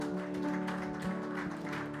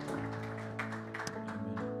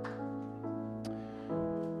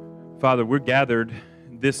Father, we're gathered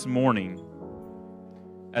this morning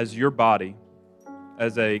as your body,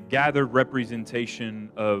 as a gathered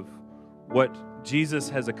representation of what Jesus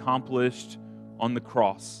has accomplished on the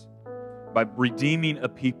cross by redeeming a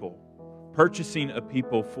people, purchasing a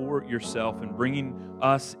people for yourself, and bringing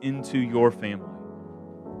us into your family.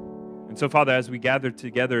 And so, Father, as we gather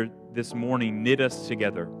together this morning, knit us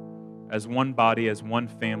together as one body, as one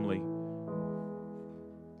family,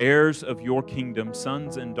 heirs of your kingdom,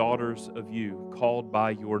 sons and daughters of you, called by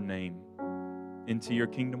your name into your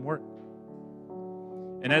kingdom work.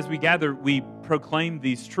 And as we gather, we proclaim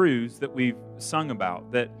these truths that we've sung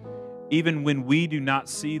about, that even when we do not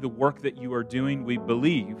see the work that you are doing, we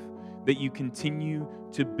believe that you continue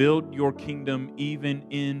to build your kingdom even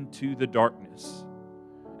into the darkness,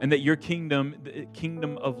 and that your kingdom, the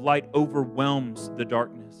kingdom of light, overwhelms the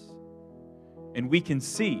darkness. And we can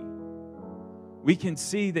see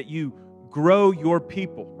that you grow your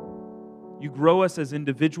people. You grow us as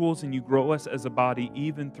individuals, and you grow us as a body,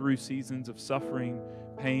 even through seasons of suffering,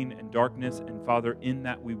 pain, and darkness. And Father, in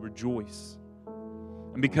that we rejoice.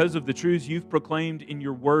 And because of the truths you've proclaimed in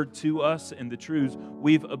your word to us, and the truths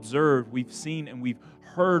we've observed, we've seen, and we've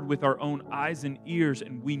heard with our own eyes and ears,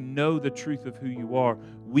 and we know the truth of who you are,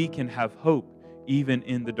 we can have hope even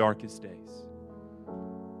in the darkest days.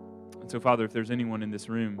 And so, Father, if there's anyone in this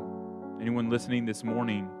room, anyone listening this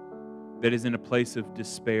morning that is in a place of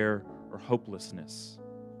despair or hopelessness,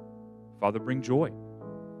 Father, bring joy,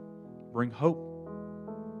 bring hope.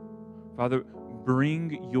 Father,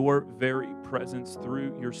 bring your very presence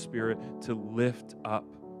through your Spirit to lift up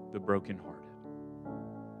the brokenhearted.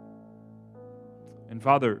 And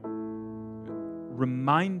Father,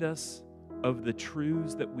 remind us of the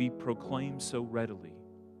truths that we proclaim so readily.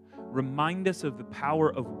 Remind us of the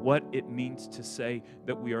power of what it means to say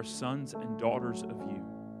that we are sons and daughters of you.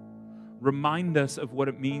 Remind us of what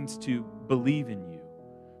it means to believe in you.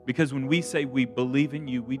 Because when we say we believe in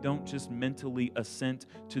you, we don't just mentally assent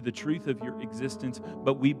to the truth of your existence,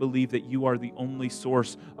 but we believe that you are the only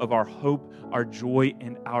source of our hope, our joy,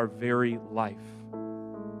 and our very life.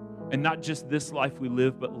 And not just this life we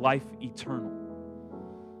live, but life eternal.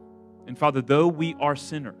 And Father, though we are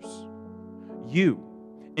sinners, you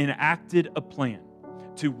enacted a plan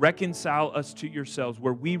to reconcile us to yourselves,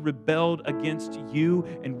 where we rebelled against you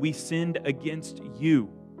and we sinned against you.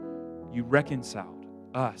 You reconciled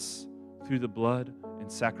us through the blood and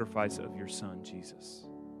sacrifice of your Son, Jesus.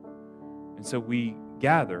 And so we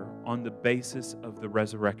gather on the basis of the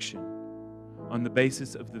resurrection, on the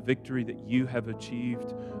basis of the victory that you have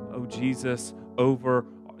achieved, oh Jesus, over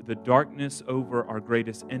the darkness, over our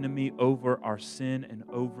greatest enemy, over our sin, and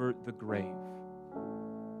over the grave.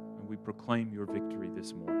 And we proclaim your victory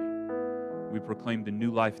this morning. We proclaim the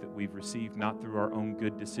new life that we've received, not through our own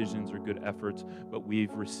good decisions or good efforts, but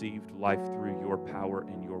we've received life through your power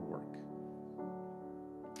and your work.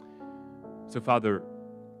 So, Father,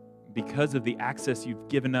 because of the access you've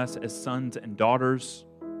given us as sons and daughters,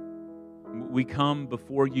 we come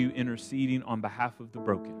before you interceding on behalf of the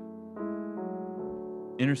broken,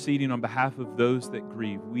 interceding on behalf of those that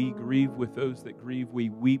grieve. We grieve with those that grieve. We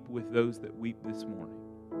weep with those that weep this morning.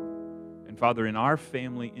 And Father, in our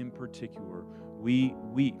family in particular, we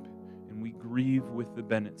weep and we grieve with the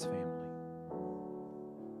Bennett's family.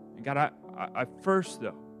 And God, I first,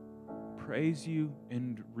 though, praise you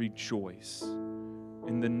and rejoice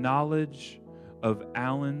in the knowledge of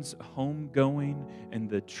Alan's homegoing and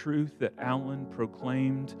the truth that Alan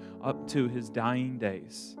proclaimed up to his dying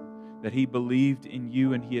days, that he believed in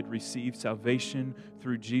you and he had received salvation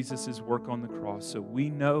through Jesus' work on the cross. So we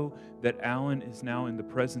know that Alan is now in the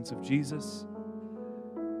presence of Jesus,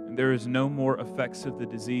 and there is no more effects of the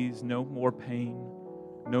disease, no more pain,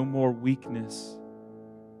 no more weakness.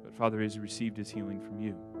 But Father, he has received his healing from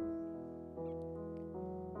you.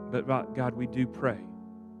 But God, we do pray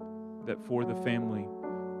that for the family,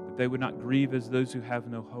 that they would not grieve as those who have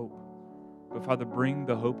no hope. But Father, bring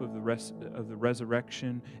the hope of the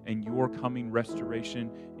resurrection and your coming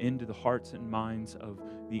restoration into the hearts and minds of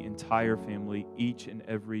the entire family each and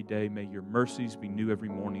every day. May your mercies be new every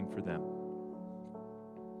morning for them.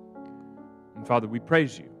 And Father, we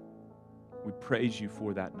praise you. We praise you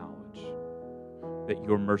for that knowledge, that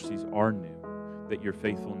your mercies are new, that your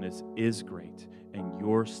faithfulness is great, and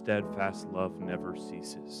your steadfast love never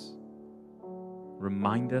ceases.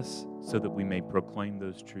 Remind us so that we may proclaim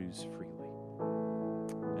those truths freely.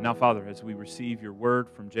 And now, Father, as we receive your word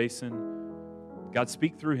from Jason, God,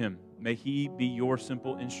 speak through him. May he be your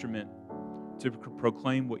simple instrument to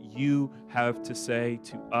proclaim what you have to say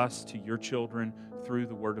to us, to your children, through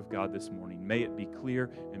the word of God this morning. May it be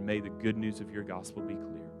clear, and may the good news of your gospel be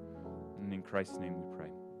clear. And in Christ's name we pray.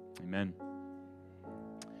 Amen.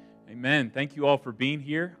 Amen. Thank you all for being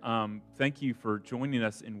here. Thank you for joining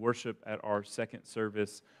us in worship at our second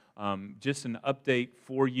service. Just an update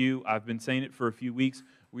for you. I've been saying it for a few weeks.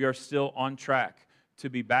 We are still on track to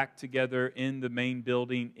be back together in the main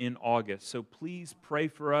building in August. So please pray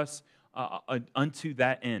for us unto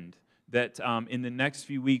that end. That in the next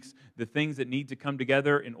few weeks, the things that need to come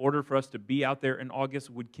together in order for us to be out there in August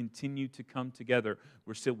would continue to come together.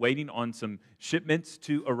 We're still waiting on some shipments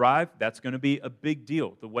to arrive. That's going to be a big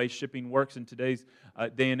deal, the way shipping works in today's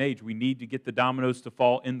day and age. We need to get the dominoes to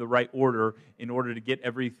fall in the right order in order to get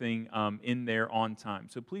everything in there on time.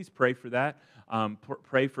 So please pray for that.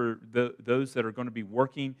 Pray for those that are going to be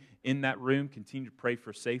working in that room. Continue to pray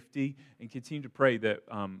for safety and continue to pray that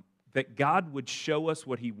that God would show us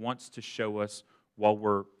what He wants to show us while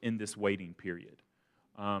we're in this waiting period.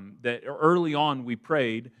 That early on we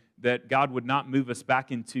prayed that God would not move us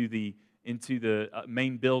back into the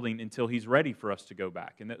main building until He's ready for us to go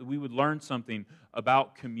back, and that we would learn something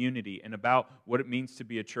about community and about what it means to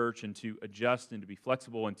be a church and to adjust and to be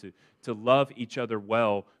flexible and to love each other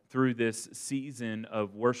well through this season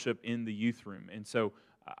of worship in the youth room. And so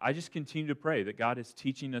I just continue to pray that God is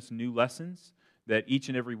teaching us new lessons, that each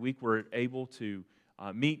and every week we're able to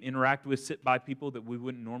meet, interact with, sit by people that we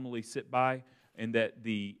wouldn't normally sit by, and that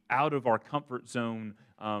the out of our comfort zone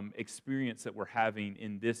experience that we're having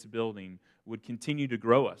in this building would continue to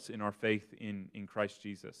grow us in our faith in Christ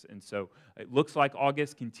Jesus. And so it looks like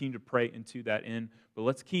August, continue to pray into that end, but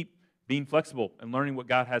let's keep being flexible and learning what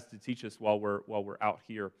God has to teach us while we're out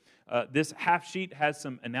here. This half sheet has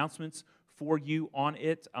some announcements for you on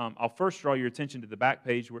it. I'll first draw your attention to the back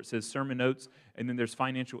page where it says sermon notes, and then there's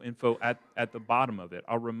financial info at the bottom of it.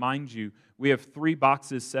 I'll remind you, we have 3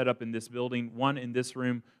 boxes set up in this building, one in this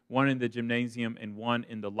room, one in the gymnasium, and one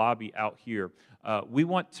in the lobby out here. We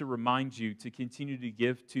want to remind you to continue to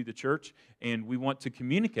give to the church, and we want to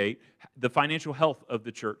communicate the financial health of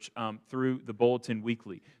the church through the Bulletin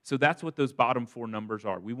Weekly. So that's what those bottom 4 numbers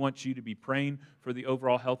are. We want you to be praying for the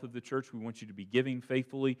overall health of the church. We want you to be giving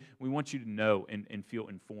faithfully. We want you to know and feel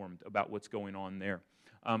informed about what's going on there.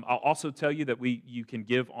 I'll also tell you that you can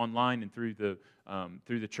give online and through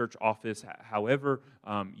the church office, however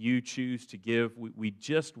you choose to give. We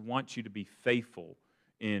just want you to be faithful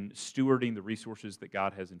in stewarding the resources that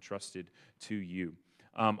God has entrusted to you.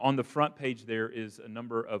 On the front page there is a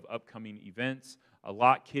number of upcoming events, a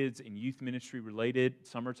lot kids and youth ministry related.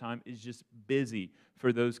 Summertime is just busy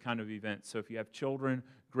for those kind of events. So if you have children,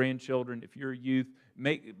 grandchildren, if you're a youth,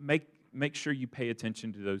 make sure you pay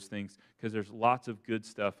attention to those things because there's lots of good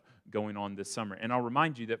stuff going on this summer. And I'll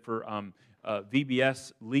remind you that for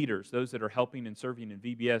VBS leaders, those that are helping and serving in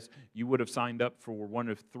VBS, you would have signed up for one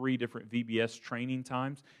of 3 different VBS training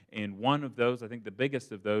times. And one of those, I think the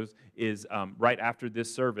biggest of those, is right after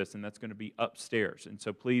this service, and that's going to be upstairs. And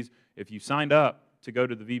so please, if you signed up to go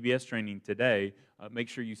to the VBS training today, make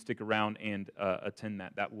sure you stick around and attend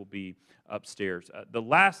that. That will be upstairs. The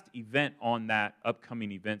last event on that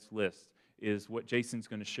upcoming events list is what Jason's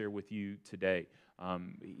going to share with you today.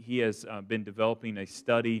 He has been developing a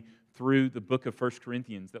study through the book of 1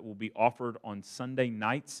 Corinthians that will be offered on Sunday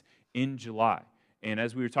nights in July. And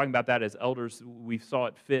as we were talking about that as elders, we saw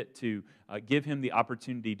it fit to give him the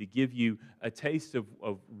opportunity to give you a taste of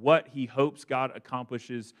what he hopes God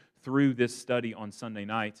accomplishes through this study on Sunday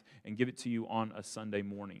nights and give it to you on a Sunday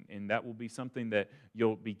morning. And that will be something that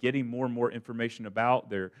you'll be getting more and more information about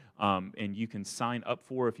there, and you can sign up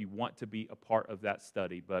for if you want to be a part of that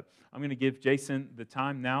study. But I'm going to give Jason the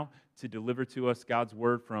time now to deliver to us God's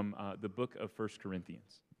word from the book of 1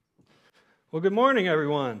 Corinthians. Well, good morning,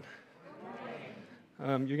 everyone.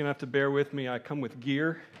 You're going to have to bear with me. I come with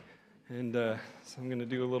gear, and so I'm going to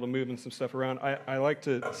do a little moving some stuff around. I like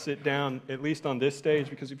to sit down, at least on this stage,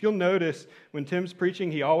 because if you'll notice, when Tim's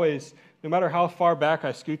preaching, he always, no matter how far back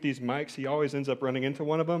I scoot these mics, he always ends up running into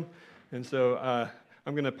one of them. And so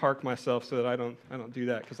I'm going to park myself so that I don't do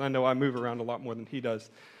that, because I know I move around a lot more than he does.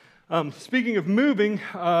 Speaking of moving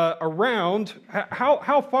around,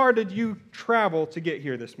 how far did you travel to get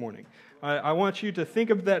here this morning? I want you to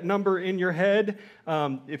think of that number in your head.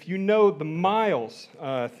 If you know the miles,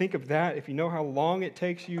 think of that. If you know how long it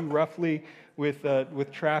takes you roughly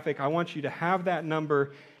with traffic, I want you to have that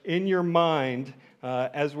number in your mind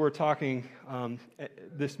as we're talking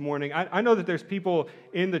this morning. I know that there's people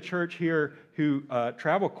in the church here who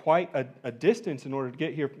travel quite a distance in order to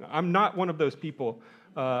get here. I'm not one of those people.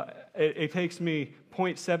 It takes me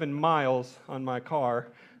 0.7 miles on my car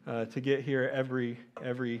to get here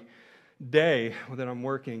every day that I'm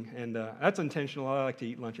working, and that's intentional. I like to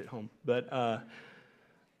eat lunch at home, but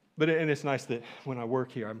and it's nice that when I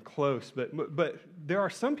work here, I'm close. But there are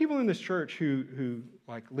some people in this church who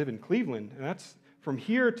like live in Cleveland, and that's from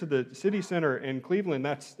here to the city center in Cleveland.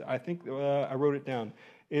 That's, I think I wrote it down.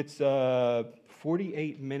 It's a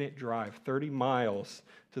 48-minute drive, 30 miles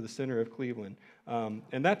to the center of Cleveland,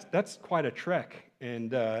 and that's quite a trek.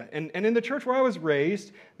 And in the church where I was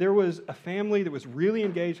raised, there was a family that was really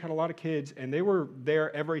engaged, had a lot of kids, and they were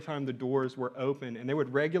there every time the doors were open, and they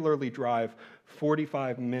would regularly drive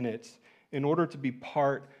 45 minutes in order to be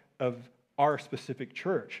part of our specific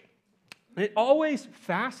church. And it always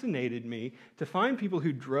fascinated me to find people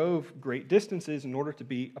who drove great distances in order to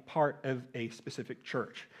be a part of a specific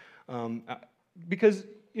church. Because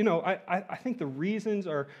I think the reasons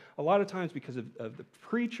are a lot of times because of the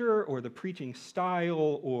preacher or the preaching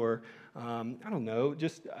style or, I don't know,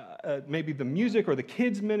 just maybe the music or the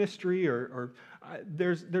kids' ministry or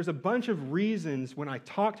there's a bunch of reasons when I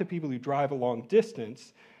talk to people who drive a long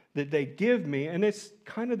distance that they give me, and it's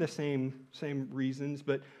kind of the same reasons,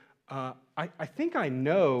 but I think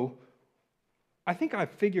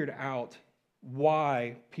I've figured out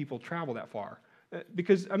why people travel that far.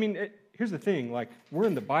 Because, here's the thing, like, we're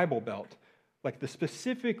in the Bible Belt. Like, the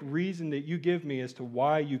specific reason that you give me as to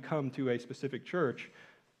why you come to a specific church,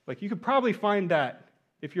 like, you could probably find that.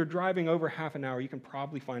 If you're driving over half an hour, you can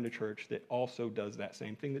probably find a church that also does that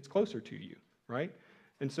same thing that's closer to you, right?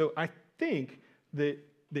 And so I think that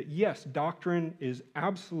yes, doctrine is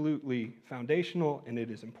absolutely foundational and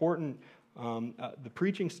it is important. The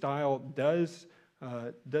preaching style does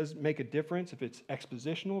make a difference if it's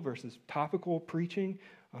expositional versus topical preaching.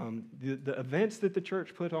 The events that the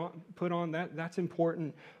church put on that's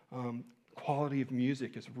important. Quality of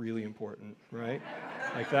music is really important, right?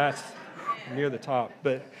 Like that's near the top.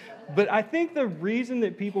 But I think the reason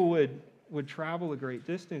that people would travel a great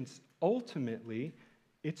distance, ultimately,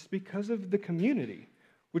 it's because of the community,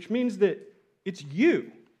 which means that it's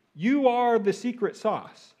you. You are the secret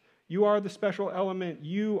sauce. You are the special element.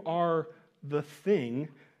 You are the thing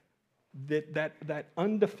that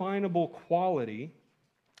undefinable quality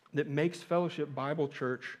that makes Fellowship Bible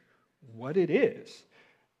Church what it is.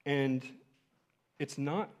 And it's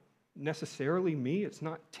not necessarily me, it's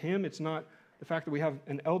not Tim, it's not the fact that we have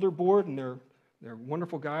an elder board and they're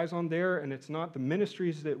wonderful guys on there, and it's not the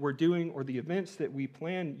ministries that we're doing or the events that we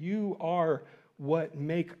plan. You are what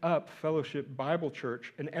make up Fellowship Bible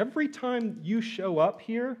Church. And every time you show up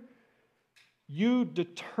here, you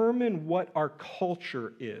determine what our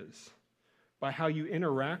culture is by how you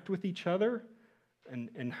interact with each other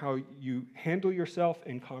and how you handle yourself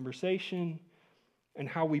in conversation and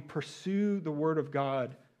how we pursue the Word of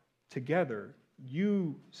God together.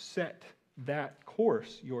 You set that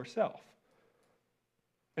course yourself.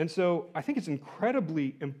 And so I think it's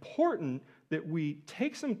incredibly important that we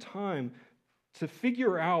take some time to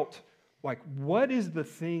figure out, like, what is the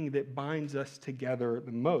thing that binds us together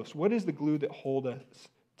the most? What is the glue that holds us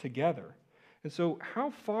together? And so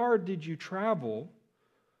how far did you travel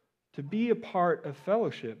to be a part of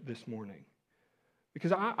Fellowship this morning?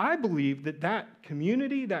 Because I believe that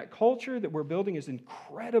community, that culture that we're building is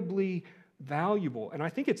incredibly valuable. And I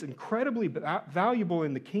think it's incredibly valuable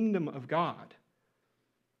in the kingdom of God.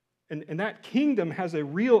 And that kingdom has a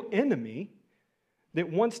real enemy that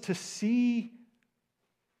wants to see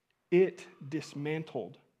it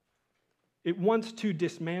dismantled. It wants to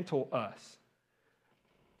dismantle us.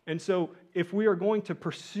 And so if we are going to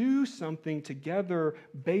pursue something together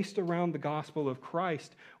based around the gospel of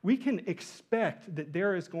Christ, we can expect that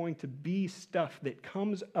there is going to be stuff that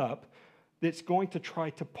comes up that's going to try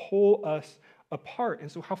to pull us apart.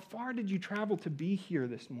 And so how far did you travel to be here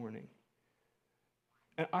this morning?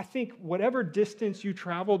 And I think whatever distance you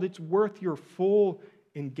traveled, it's worth your full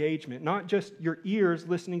engagement. Not just your ears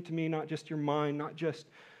listening to me, not just your mind, not just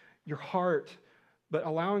your heart, but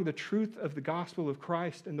allowing the truth of the gospel of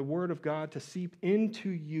Christ and the Word of God to seep into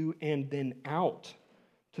you and then out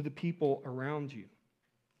to the people around you.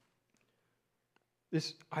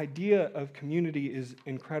 This idea of community is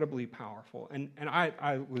incredibly powerful. And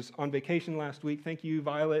I was on vacation last week. Thank you,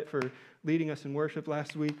 Violet, for leading us in worship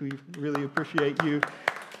last week. We really appreciate you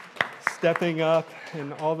stepping up,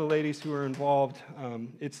 and all the ladies who are involved.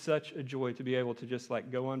 It's such a joy to be able to just like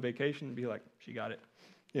go on vacation and be like, she got it,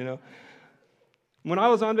 you know? When I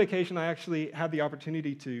was on vacation, I actually had the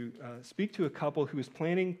opportunity to speak to a couple who was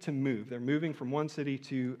planning to move. They're moving from one city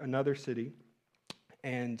to another city,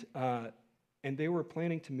 and they were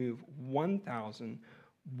planning to move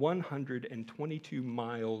 1,122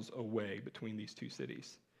 miles away between these two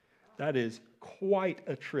cities. That is quite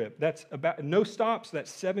a trip. That's about no stops. That's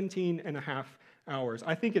 17 and a half hours.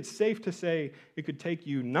 I think it's safe to say it could take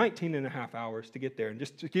you 19 and a half hours to get there. And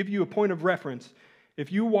just to give you a point of reference,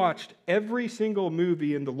 if you watched every single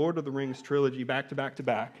movie in the Lord of the Rings trilogy back to back to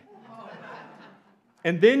back,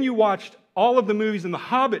 and then you watched all of the movies in the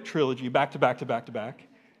Hobbit trilogy back to back to back to back,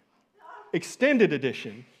 extended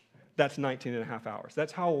edition, that's 19 and a half hours.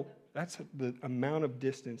 That's the amount of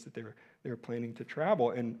distance that they're planning to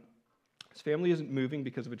travel. And his family isn't moving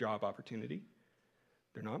because of a job opportunity.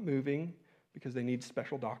 They're not moving because they need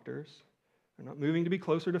special doctors. They're not moving to be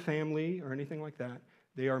closer to family or anything like that.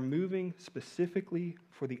 They are moving specifically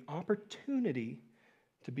for the opportunity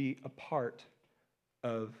to be a part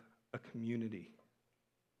of a community.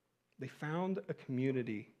 They found a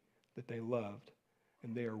community that they loved,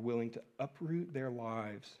 and they are willing to uproot their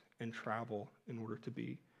lives and travel in order to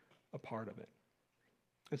be a part of it.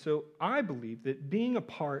 And so I believe that being a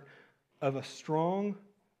part of a strong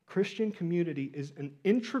Christian community is an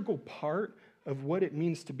integral part of what it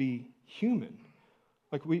means to be human.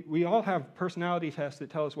 Like we all have personality tests that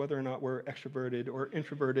tell us whether or not we're extroverted or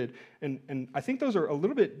introverted, and I think those are a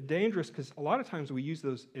little bit dangerous because a lot of times we use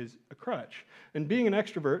those as a crutch. And being an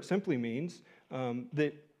extrovert simply means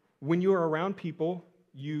that when you are around people,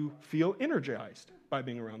 you feel energized by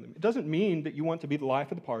being around them. It doesn't mean that you want to be the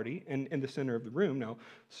life of the party and in the center of the room. Now,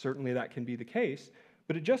 certainly that can be the case,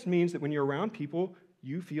 but it just means that when you're around people,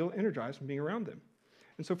 you feel energized from being around them.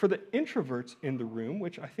 And so for the introverts in the room,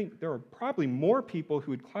 which I think there are probably more people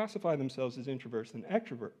who would classify themselves as introverts than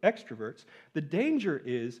extroverts, the danger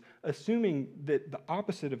is assuming that the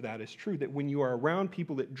opposite of that is true, that when you are around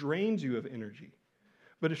people, it drains you of energy.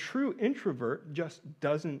 But a true introvert just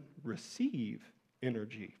doesn't receive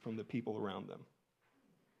energy from the people around them.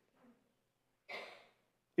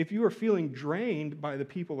 If you are feeling drained by the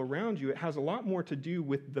people around you, it has a lot more to do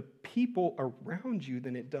with the people around you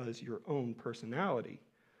than it does your own personality.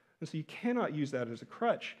 And so you cannot use that as a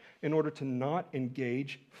crutch in order to not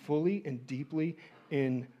engage fully and deeply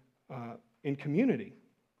in community.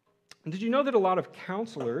 And did you know that a lot of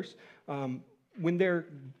counselors, when they're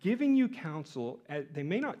giving you counsel, they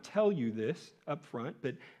may not tell you this up front,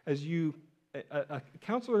 but a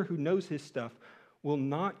counselor who knows his stuff will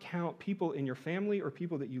not count people in your family or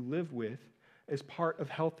people that you live with as part of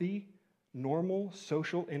healthy, normal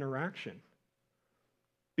social interaction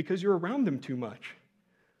because you're around them too much.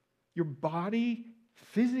 Your body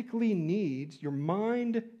physically needs, your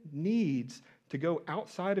mind needs to go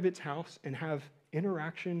outside of its house and have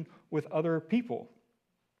interaction with other people.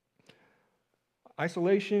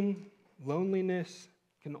 Isolation, loneliness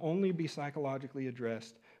can only be psychologically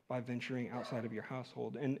addressed by venturing outside of your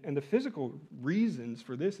household. And the physical reasons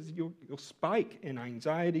for this is you'll spike in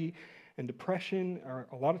anxiety and depression are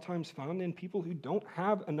a lot of times found in people who don't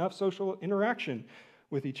have enough social interaction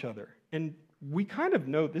with each other. And we kind of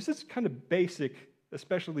know this is kind of basic,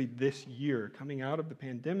 especially this year, coming out of the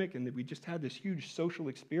pandemic, and that we just had this huge social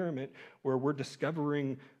experiment where we're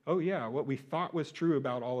discovering, oh yeah, what we thought was true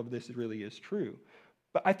about all of this really is true.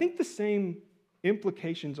 But I think the same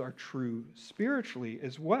implications are true spiritually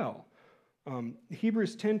as well.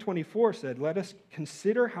 Hebrews 10:24 said, "Let us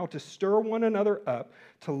consider how to stir one another up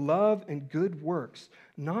to love and good works,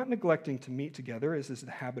 not neglecting to meet together, as is the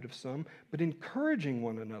habit of some, but encouraging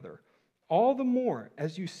one another, all the more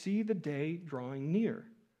as you see the day drawing near."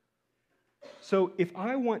 So if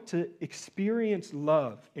I want to experience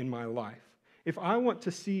love in my life, if I want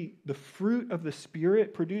to see the fruit of the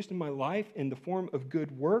Spirit produced in my life in the form of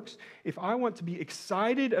good works, if I want to be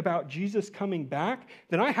excited about Jesus coming back,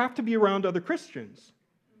 then I have to be around other Christians.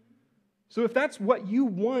 So if that's what you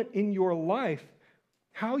want in your life,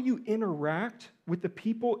 how you interact with the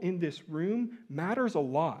people in this room matters a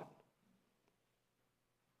lot.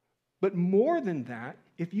 But more than that,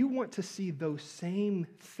 if you want to see those same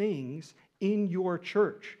things in your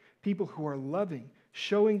church, people who are loving,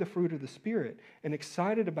 showing the fruit of the Spirit, and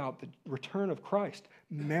excited about the return of Christ.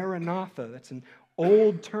 Maranatha, that's an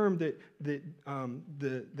old term that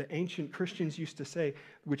the ancient Christians used to say,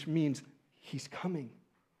 which means He's coming.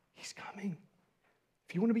 He's coming.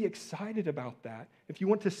 If you want to be excited about that, if you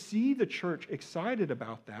want to see the church excited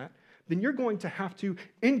about that, then you're going to have to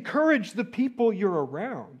encourage the people you're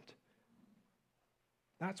around.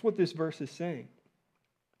 That's what this verse is saying.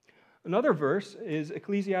 Another verse is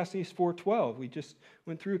Ecclesiastes 4:12. We just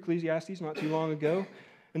went through Ecclesiastes not too long ago.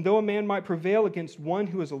 "And though a man might prevail against one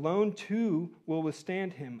who is alone, two will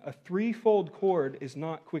withstand him. A threefold cord is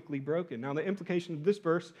not quickly broken." Now, the implication of this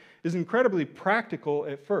verse is incredibly practical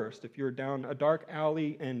at first. If you're down a dark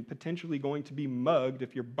alley and potentially going to be mugged,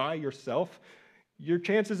 if you're by yourself, your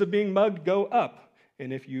chances of being mugged go up.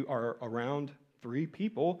 And if you are around three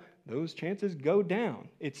people, those chances go down.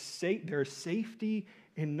 There's safety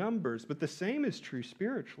in numbers, but the same is true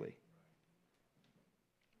spiritually.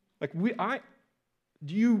 Like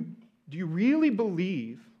do you really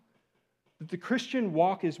believe that the Christian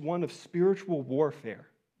walk is one of spiritual warfare?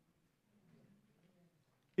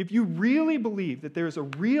 If you really believe that there is a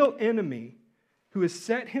real enemy who has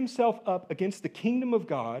set himself up against the kingdom of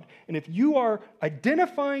God, and if you are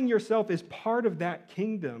identifying yourself as part of that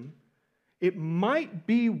kingdom, it might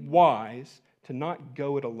be wise to not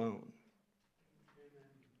go it alone.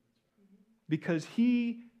 Because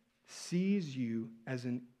he sees you as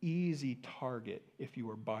an easy target if you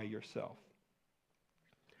are by yourself.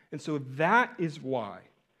 And so that is why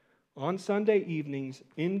on Sunday evenings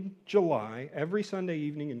in July, every Sunday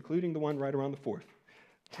evening, including the one right around the 4th,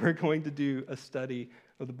 we're going to do a study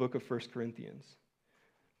of the book of 1 Corinthians.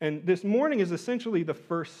 And this morning is essentially the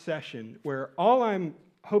first session where all I'm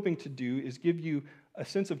hoping to do is give you a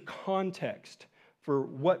sense of context for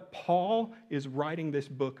what Paul is writing this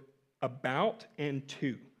book about and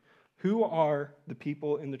to. Who are the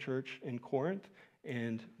people in the church in Corinth,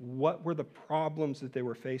 and what were the problems that they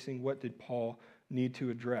were facing? What did Paul need to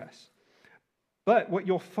address? But what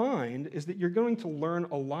you'll find is that you're going to learn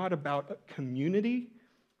a lot about community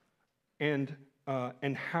and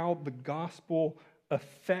how the gospel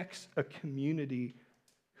affects a community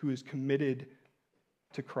who is committed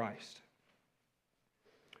to Christ.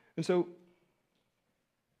 And so,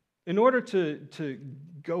 in order to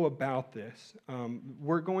go about this,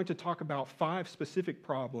 we're going to talk about 5 specific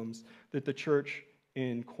problems that the church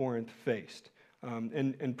in Corinth faced.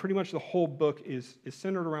 And pretty much the whole book is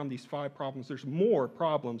centered around these 5 problems. There's more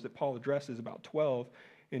problems that Paul addresses, about 12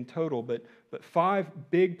 in total, but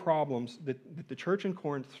 5 big problems that the church in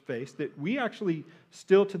Corinth faced that we actually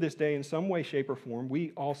still to this day in some way, shape, or form,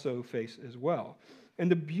 we also face as well. And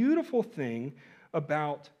the beautiful thing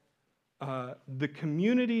about the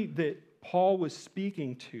community that Paul was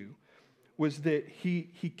speaking to was that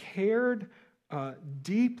he cared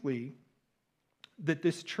deeply that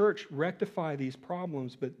this church rectify these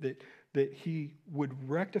problems, but that he would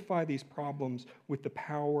rectify these problems with the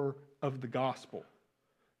power of the gospel.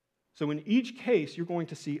 So in each case, you're going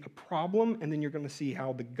to see a problem, and then you're going to see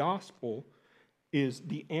how the gospel is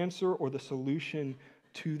the answer or the solution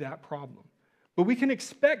to that problem. But we can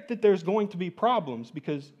expect that there's going to be problems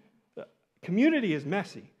because community is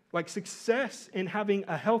messy. Like success in having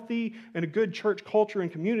a healthy and a good church culture and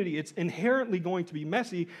community, it's inherently going to be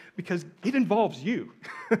messy because it involves you.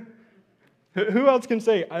 Who else can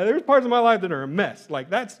say, there's parts of my life that are a mess? Like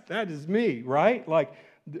that is me, right? Like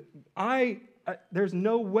there's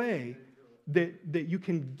no way that you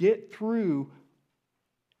can get through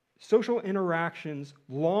social interactions,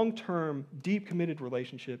 long-term, deep committed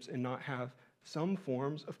relationships and not have some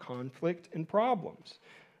forms of conflict and problems.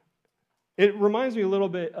 It reminds me a little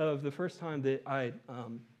bit of the first time that I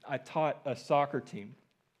taught a soccer team.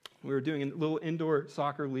 We were doing a little indoor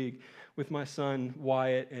soccer league with my son,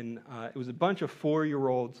 Wyatt, and it was a bunch of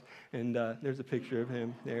 4-year-olds, and there's a picture of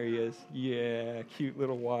him. There he is. Yeah, cute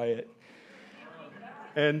little Wyatt.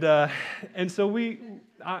 And so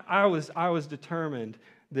I was determined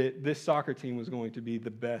that this soccer team was going to be the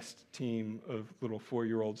best team of little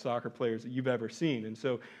 4-year-old soccer players that you've ever seen. And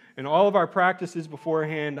so in all of our practices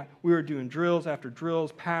beforehand, we were doing drills after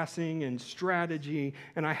drills, passing and strategy,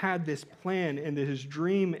 and I had this plan and this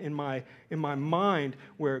dream in my mind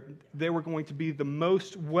where they were going to be the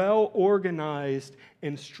most well-organized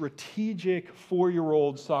and strategic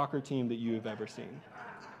 4-year-old soccer team that you have ever seen.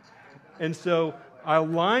 And so I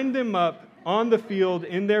lined them up on the field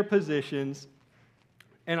in their positions,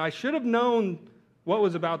 and I should have known what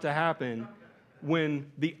was about to happen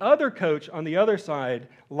when the other coach on the other side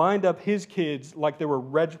lined up his kids like they were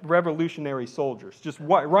revolutionary soldiers, just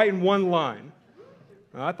right in one line.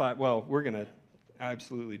 And I thought, well, we're going to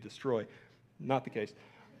absolutely destroy. Not the case.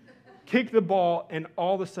 Kicked the ball, and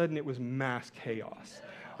all of a sudden it was mass chaos.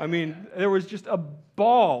 I mean, there was just a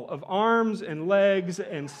ball of arms and legs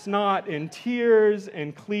and snot and tears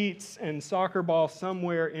and cleats and soccer ball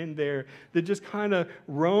somewhere in there that just kind of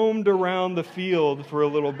roamed around the field for a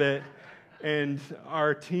little bit. And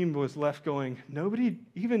our team was left going, nobody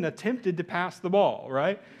even attempted to pass the ball,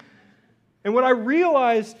 right? And what I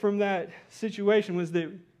realized from that situation was that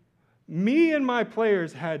me and my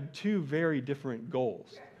players had 2 very different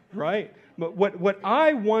goals, right? But what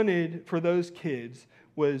I wanted for those kids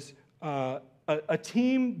was a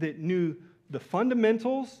team that knew the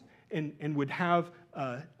fundamentals and would have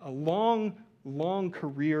a long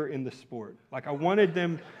career in the sport. Like I wanted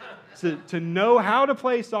them to know how to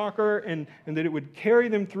play soccer and that it would carry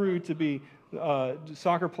them through to be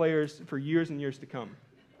soccer players for years and years to come.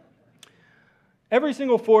 Every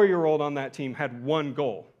single 4-year-old on that team had one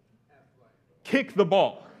goal: kick the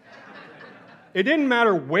ball. It didn't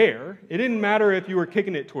matter where. It didn't matter if you were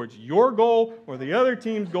kicking it towards your goal or the other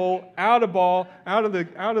team's goal, out of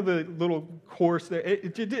the little course there.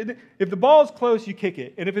 If the ball's close, you kick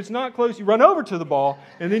it. And if it's not close, you run over to the ball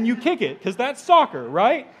and then you kick it, because that's soccer,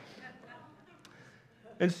 right?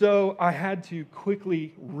 And so I had to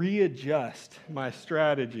quickly readjust my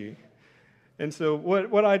strategy. And so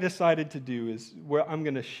what I decided to do is I'm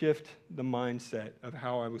going to shift the mindset of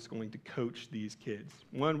how I was going to coach these kids.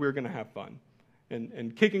 One, we're going to have fun.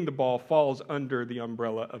 And kicking the ball falls under the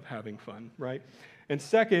umbrella of having fun, right? And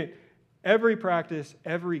second, every practice,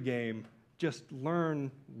 every game, just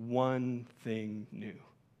learn one thing new,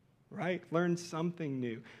 right? Learn something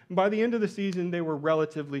new. And by the end of the season, they were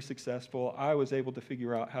relatively successful. I was able to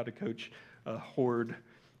figure out how to coach a horde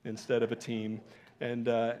instead of a team, and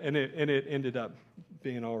it ended up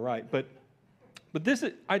being all right. But this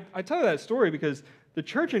is, I tell you that story because the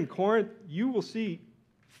church in Corinth, you will see,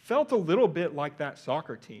 felt a little bit like that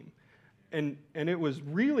soccer team. And it was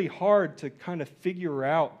really hard to kind of figure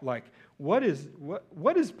out, like, what is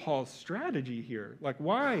Paul's strategy here? Like,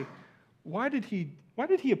 why did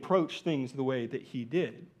he approach things the way that he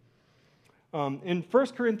did? In 1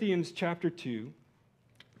 Corinthians chapter 2,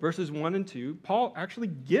 verses 1 and 2, Paul actually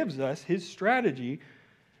gives us his strategy,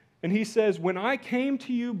 and he says, "When I came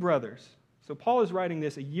to you, brothers," so Paul is writing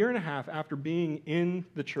this a year and a half after being in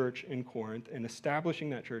the church in Corinth and establishing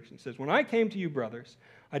that church. And says, "When I came to you, brothers,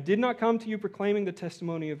 I did not come to you proclaiming the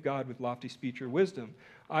testimony of God with lofty speech or wisdom.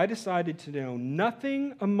 I decided to know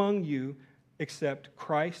nothing among you except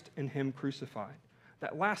Christ and Him crucified."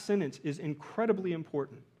 That last sentence is incredibly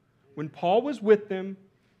important. When Paul was with them,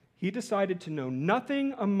 he decided to know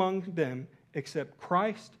nothing among them except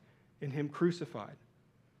Christ and Him crucified.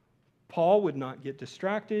 Paul would not get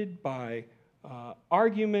distracted by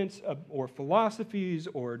arguments or philosophies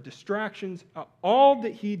or distractions. All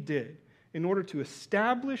that he did in order to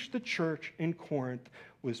establish the church in Corinth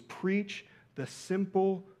was preach the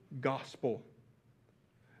simple gospel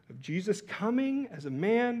of Jesus coming as a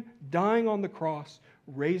man, dying on the cross,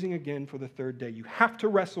 raising again for the third day. You have to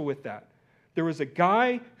wrestle with that. There was a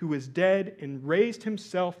guy who was dead and raised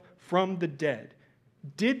himself from the dead.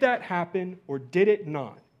 Did that happen or did it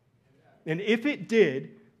not? And if it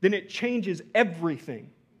did, then it changes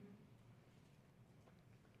everything.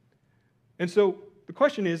 And so the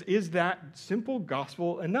question is that simple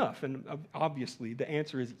gospel enough? And obviously the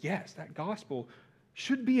answer is yes, that gospel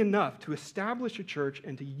should be enough to establish a church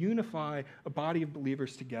and to unify a body of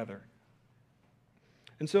believers together.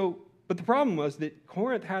 And so, but the problem was that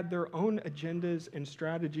Corinth had their own agendas and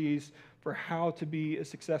strategies for how to be a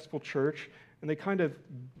successful church, and they kind of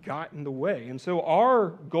got in the way. And so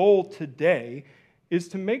our goal today is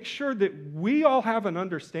to make sure that we all have an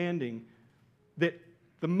understanding that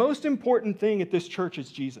the most important thing at this church is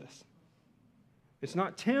Jesus. It's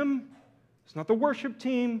not Tim, it's not the worship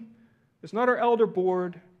team, it's not our elder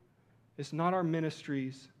board, it's not our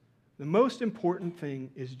ministries. The most important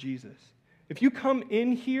thing is Jesus. If you come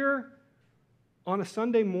in here on a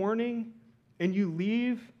Sunday morning and you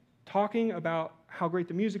leave talking about how great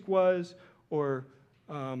the music was, or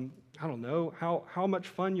I don't know, how much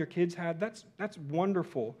fun your kids had, that's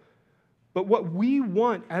wonderful. But what we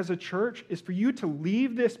want as a church is for you to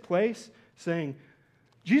leave this place saying,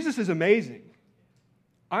 Jesus is amazing.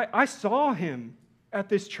 I saw Him at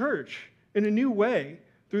this church in a new way,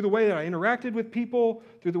 through the way that I interacted with people,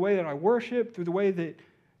 through the way that I worshiped, through the way that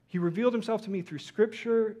He revealed Himself to me through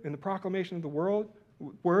Scripture and the proclamation of the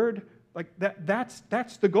Word. Like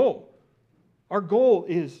that's the goal. Our goal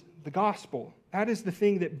is the gospel. That is the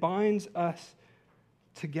thing that binds us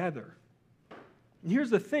together. And here's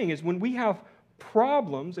the thing, is when we have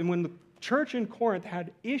problems, and when the church in Corinth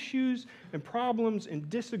had issues and problems and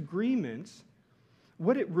disagreements,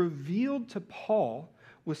 what it revealed to Paul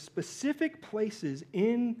was specific places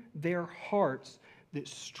in their hearts that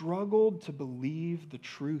struggled to believe the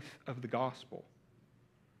truth of the gospel.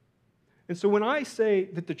 And so when I say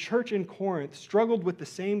that the church in Corinth struggled with the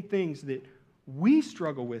same things that we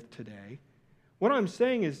struggle with today, what I'm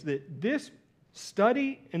saying is that this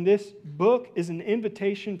study and this book is an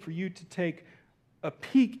invitation for you to take a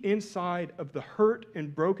peek inside of the hurt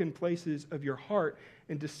and broken places of your heart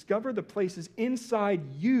and discover the places inside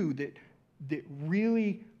you that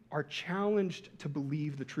really are challenged to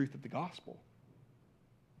believe the truth of the gospel,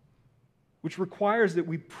 which requires that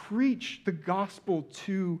we preach the gospel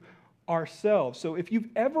to ourselves. So if you've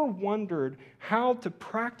ever wondered how to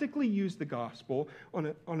practically use the gospel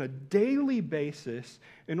on a daily basis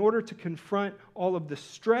in order to confront all of the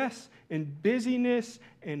stress and busyness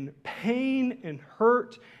and pain and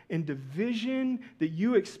hurt and division that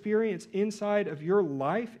you experience inside of your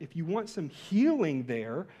life, if you want some healing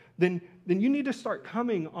there, then you need to start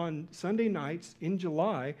coming on Sunday nights in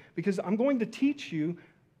July, because I'm going to teach you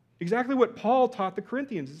exactly what Paul taught the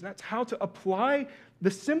Corinthians, is that's how to apply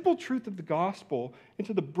the simple truth of the gospel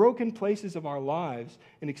into the broken places of our lives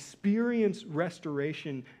and experience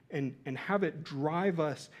restoration and have it drive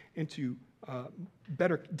us into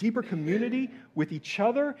better, deeper community with each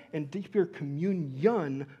other and deeper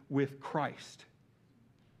communion with Christ.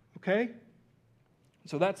 Okay?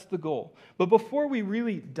 So that's the goal. But before we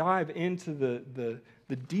really dive into the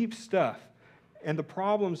deep stuff and the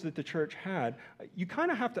problems that the church had, you kind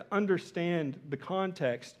of have to understand the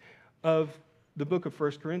context of the book of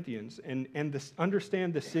 1 Corinthians and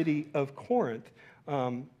understand the city of Corinth.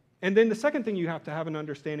 And then the second thing you have to have an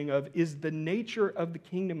understanding of is the nature of the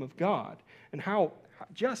kingdom of God and how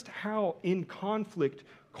in conflict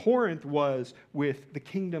Corinth was with the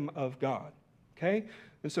kingdom of God. Okay?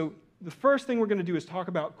 And so the first thing we're going to do is talk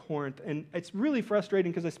about Corinth. And it's really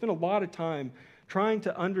frustrating because I spent a lot of time trying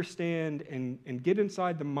to understand and get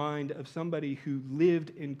inside the mind of somebody who lived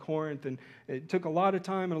in Corinth. And it took a lot of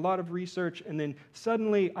time and a lot of research. And then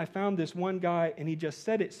suddenly I found this one guy, and he just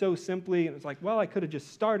said it so simply. And it's like, well, I could have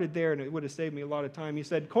just started there, and it would have saved me a lot of time. He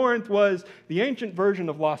said, Corinth was the ancient version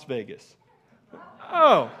of Las Vegas.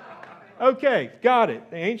 Oh, okay, got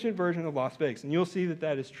it. The ancient version of Las Vegas. And you'll see that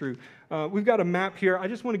that is true. We've got a map here. I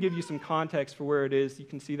just want to give you some context for where it is. You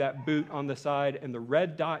can see that boot on the side, and the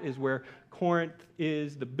red dot is where Corinth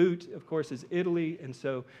is. The boot, of course, is Italy. And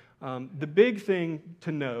so the big thing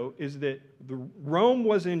to know is that Rome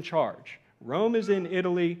was in charge. Rome is in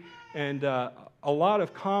Italy, and a lot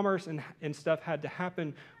of commerce and stuff had to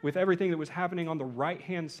happen with everything that was happening on the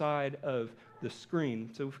right-hand side of the screen.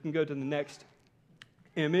 So if we can go to the next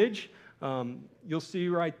image, you'll see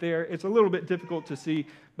right there. It's a little bit difficult to see,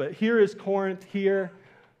 but here is Corinth here.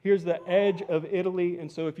 Here's the edge of Italy.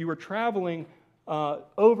 And so if you were traveling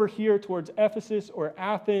over here towards Ephesus or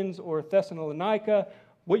Athens or Thessalonica,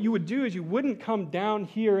 what you would do is you wouldn't come down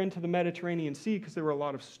here into the Mediterranean Sea because there were a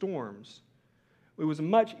lot of storms. It was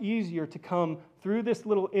much easier to come through this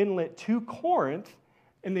little inlet to Corinth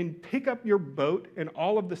and then pick up your boat and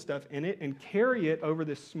all of the stuff in it and carry it over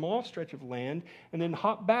this small stretch of land and then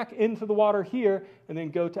hop back into the water here and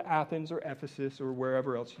then go to Athens or Ephesus or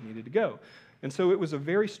wherever else you needed to go. And so it was a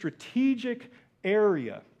very strategic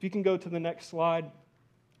area. If you can go to the next slide,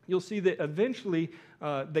 you'll see that eventually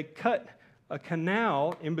they cut a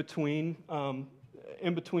canal in between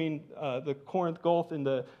the Corinth Gulf and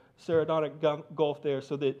the Saronic Gulf there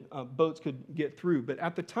so that boats could get through. But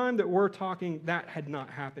at the time that we're talking, that had not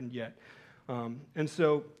happened yet. And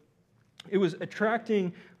so it was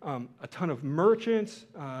attracting a ton of merchants.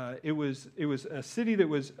 It was a city that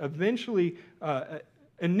was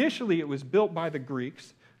initially it was built by the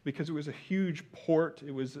Greeks because it was a huge port.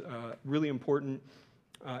 It was a really important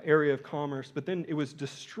area of commerce. But then it was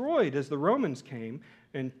destroyed as the Romans came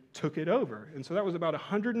and took it over. And so that was about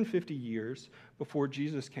 150 years before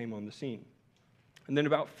Jesus came on the scene. And then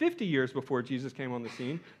about 50 years before Jesus came on the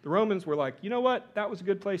scene, the Romans were like, you know what? That was a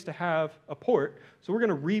good place to have a port, so we're going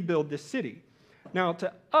to rebuild this city. Now,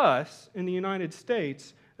 to us in the United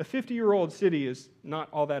States, a 50-year-old city is not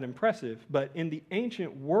all that impressive, but in the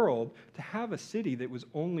ancient world, to have a city that was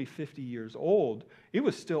only 50 years old, it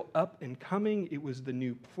was still up and coming. It was the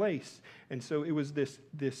new place. And so it was this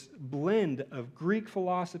blend of Greek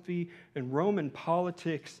philosophy and Roman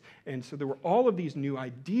politics. And so there were all of these new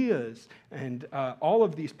ideas and all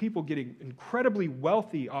of these people getting incredibly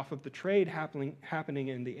wealthy off of the trade happening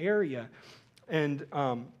in the area. And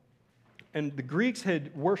the Greeks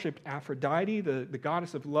had worshipped Aphrodite, the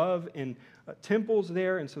goddess of love, in temples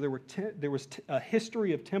there. And so there was a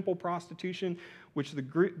history of temple prostitution, which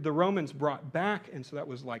the Romans brought back. And so that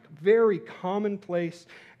was like very commonplace.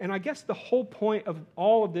 And I guess the whole point of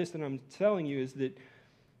all of this that I'm telling you is that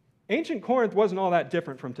ancient Corinth wasn't all that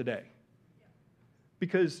different from today.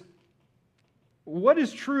 Because what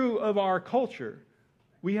is true of our culture?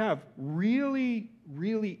 We have really,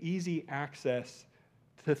 really easy access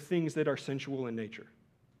to things that are sensual in nature.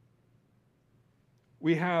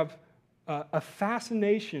 We have a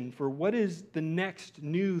fascination for what is the next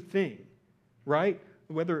new thing, right?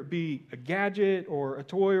 Whether it be a gadget or a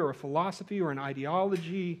toy or a philosophy or an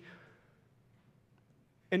ideology.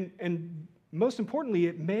 And most importantly,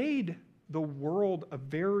 it made the world a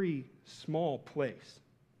very small place.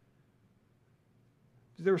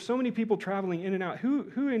 There were so many people traveling in and out.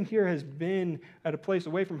 Who in here has been at a place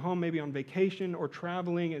away from home, maybe on vacation or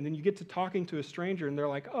traveling, and then you get to talking to a stranger, and they're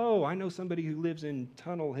like, oh, I know somebody who lives in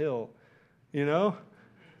Tunnel Hill, you know?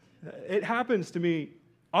 It happens to me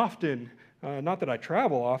often. Not that I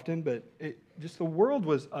travel often, but just the world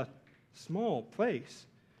was a small place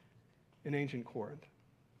in ancient Corinth.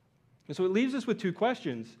 And so it leaves us with two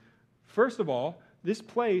questions. First of all, this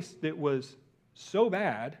place that was so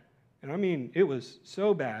bad, and I mean, it was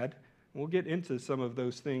so bad. We'll get into some of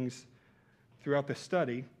those things throughout the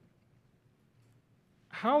study.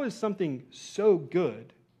 How is something so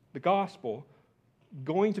good, the gospel,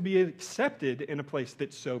 going to be accepted in a place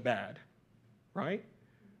that's so bad, right?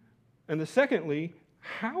 And secondly,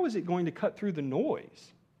 how is it going to cut through the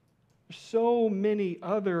noise? There's so many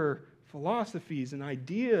other philosophies and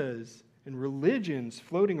ideas and religions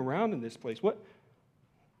floating around in this place.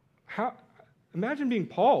 Imagine being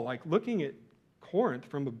Paul, like looking at Corinth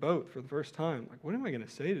from a boat for the first time. Like, what am I going to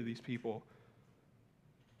say to these people?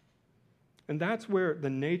 And that's where the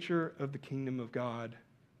nature of the kingdom of God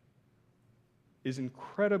is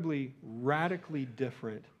incredibly, radically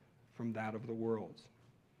different from that of the world's.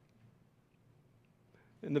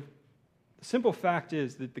 And the simple fact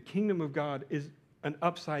is that the kingdom of God is an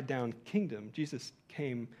upside-down kingdom. Jesus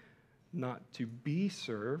came not to be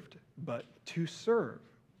served, but to serve.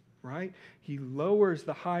 Right? He lowers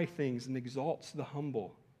the high things and exalts the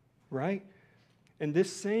humble, right? And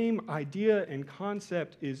this same idea and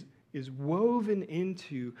concept is woven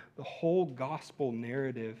into the whole gospel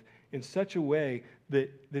narrative in such a way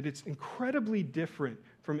that it's incredibly different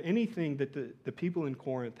from anything that the people in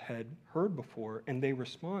Corinth had heard before, and they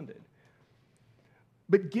responded.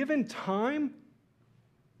 But given time,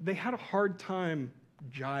 they had a hard time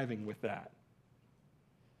jiving with that.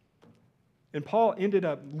 And Paul ended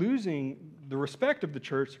up losing the respect of the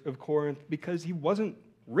church of Corinth because he wasn't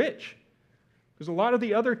rich. Because a lot of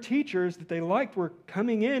the other teachers that they liked were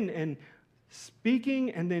coming in and speaking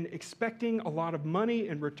and then expecting a lot of money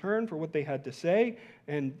in return for what they had to say.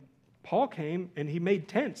 And Paul came and he made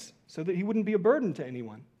tents so that he wouldn't be a burden to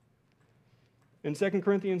anyone. In 2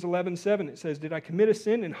 Corinthians 11:7, it says, "Did I commit a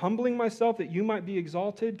sin in humbling myself that you might be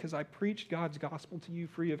exalted? Because I preached God's gospel to you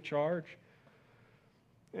free of charge."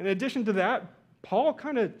 In addition to that, Paul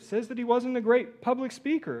kind of says that he wasn't a great public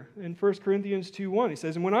speaker in 1 Corinthians 2:1. He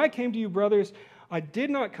says, "And when I came to you, brothers, I did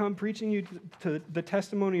not come preaching you to the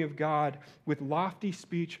testimony of God with lofty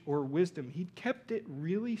speech or wisdom." He kept it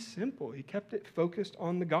really simple. He kept it focused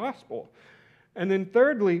on the gospel. And then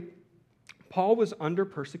thirdly, Paul was under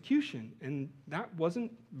persecution, and that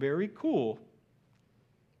wasn't very cool.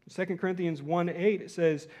 2 Corinthians 1:8, it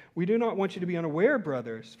says, "We do not want you to be unaware,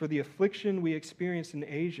 brothers, for the affliction we experienced in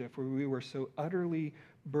Asia, for we were so utterly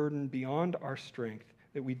burdened beyond our strength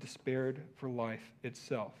that we despaired for life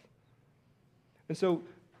itself." And so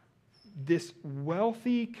this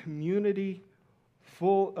wealthy community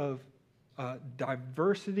full of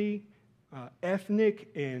diversity,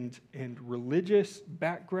 ethnic and religious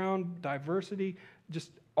background diversity,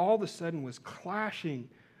 just all of a sudden was clashing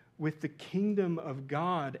with the kingdom of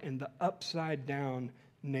God and the upside-down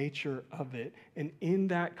nature of it. And in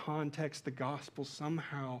that context, the gospel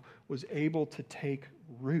somehow was able to take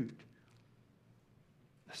root.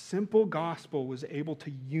 The simple gospel was able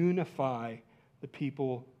to unify the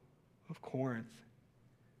people of Corinth,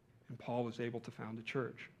 and Paul was able to found a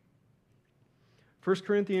church. 1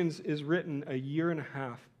 Corinthians is written a year and a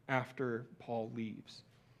half after Paul leaves.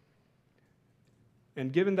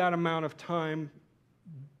 And given that amount of time,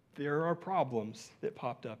 there are problems that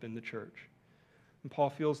popped up in the church. And Paul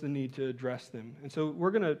feels the need to address them. And so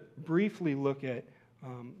we're going to briefly look at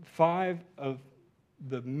 5 of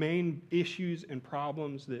the main issues and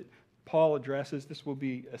problems that Paul addresses. This will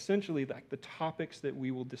be essentially like the topics that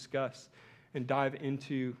we will discuss and dive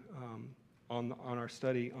into on our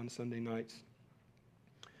study on Sunday nights.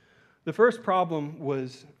 The first problem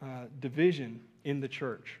was division in the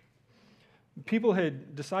church. People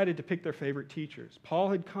had decided to pick their favorite teachers. Paul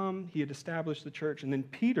had come, he had established the church, and then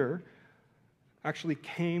Peter actually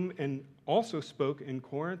came and also spoke in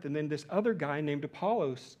Corinth, and then this other guy named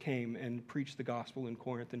Apollos came and preached the gospel in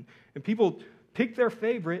Corinth. And people picked their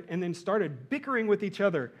favorite and then started bickering with each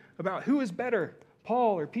other about who is better,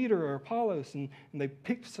 Paul or Peter or Apollos, and they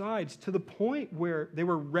picked sides to the point where they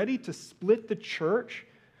were ready to split the church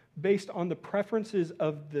based on the preferences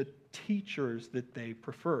of the teachers that they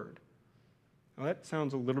preferred. Now, that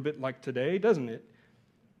sounds a little bit like today, doesn't it?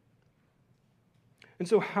 And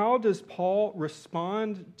so how does Paul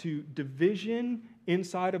respond to division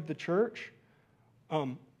inside of the church?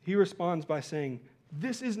 He responds by saying,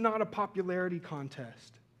 this is not a popularity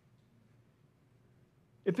contest.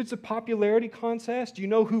 If it's a popularity contest, do you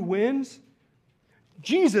know who wins?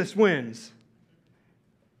 Jesus wins.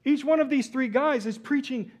 Each one of these three guys is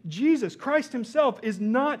preaching Jesus. Christ himself is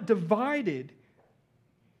not divided.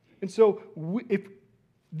 And so if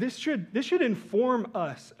this should inform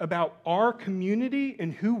us about our community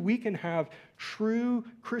and who we can have true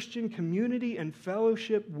Christian community and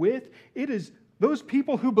fellowship with. It is those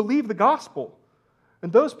people who believe the gospel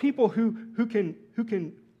and those people who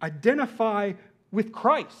can identify with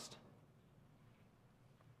Christ.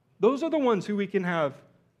 Those are the ones who we can have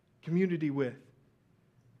community with.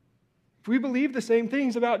 If we believe the same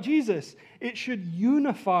things about Jesus, it should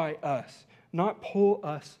unify us, not pull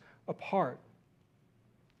us apart.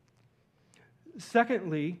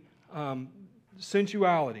 Secondly,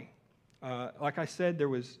 sensuality. Like I said, there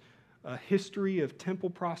was a history of temple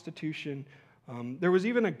prostitution. There was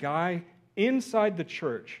even a guy inside the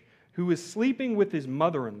church who was sleeping with his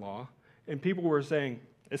mother-in-law, and people were saying,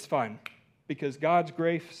 it's fine, because God's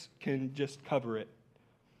grace can just cover it.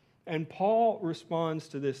 And Paul responds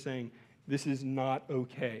to this saying, this is not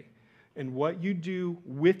okay. And what you do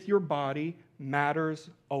with your body matters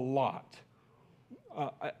a lot.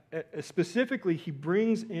 Specifically, he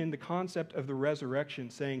brings in the concept of the resurrection,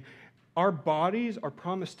 saying our bodies are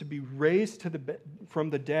promised to be raised from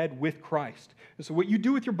the dead with Christ. And so what you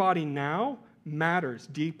do with your body now matters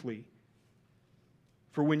deeply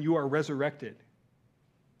for when you are resurrected.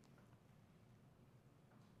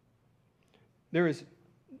 There is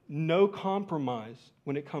no compromise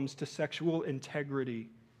when it comes to sexual integrity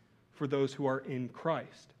for those who are in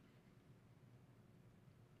Christ.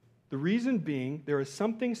 The reason being, there is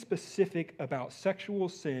something specific about sexual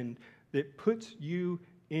sin that puts you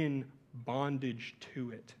in bondage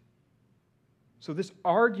to it. So this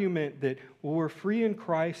argument that, well, we're free in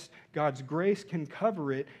Christ, God's grace can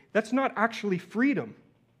cover it, that's not actually freedom.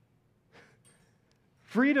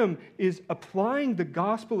 Freedom is applying the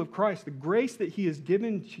gospel of Christ, the grace that he has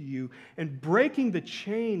given to you, and breaking the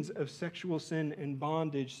chains of sexual sin and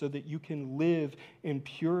bondage so that you can live in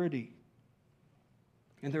purity.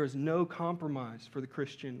 And there is no compromise for the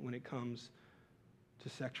Christian when it comes to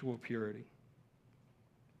sexual purity.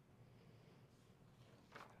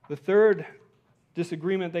 The third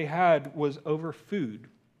disagreement they had was over food.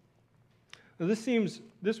 Now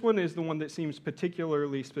this one is the one that seems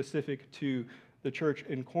particularly specific to the church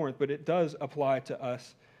in Corinth, but it does apply to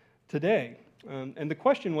us today. And the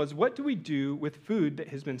question was, what do we do with food that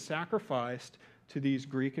has been sacrificed to these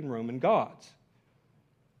Greek and Roman gods?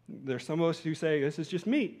 There's some of us who say this is just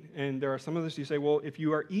meat, and there are some of us who say, well, if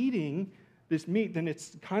you are eating this meat, then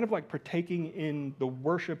it's kind of like partaking in the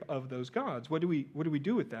worship of those gods. What do we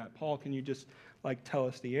do with that? Paul, can you just tell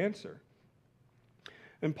us the answer?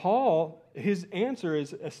 And Paul, his answer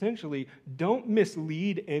is essentially, don't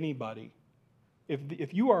mislead anybody.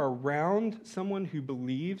 If you are around someone who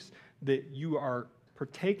believes that you are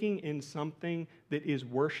partaking in something that is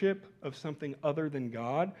worship of something other than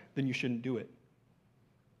God, then you shouldn't do it.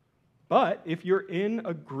 But if you're in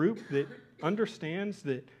a group that understands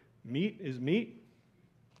that meat is meat,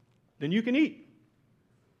 then you can eat.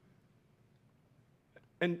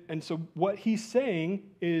 And so what he's saying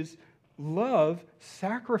is love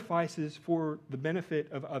sacrifices for the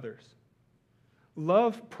benefit of others.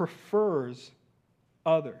 Love prefers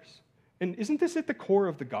others. And isn't this at the core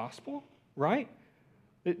of the gospel, right?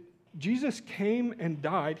 That Jesus came and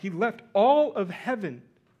died. He left all of heaven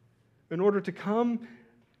in order to come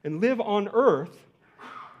and live on earth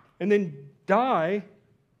and then die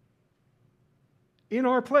in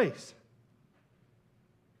our place.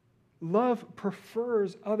 Love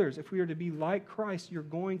prefers others. If we are to be like Christ, you're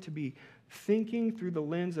going to be thinking through the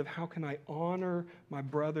lens of how can I honor my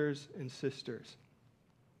brothers and sisters.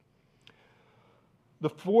 The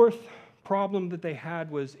fourth problem that they had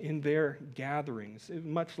was in their gatherings,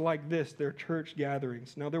 much like this, their church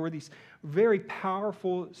gatherings. Now, there were these very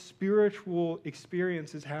powerful spiritual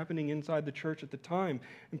experiences happening inside the church at the time,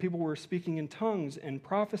 and people were speaking in tongues and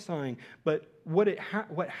prophesying. But what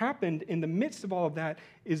happened in the midst of all of that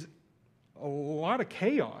is a lot of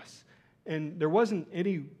chaos, and there wasn't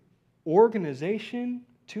any organization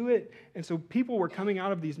to it. And so people were coming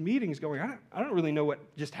out of these meetings going, I don't really know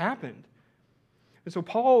what just happened. And so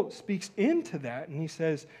Paul speaks into that, and he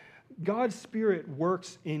says, God's Spirit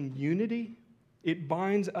works in unity. It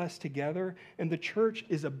binds us together, and the church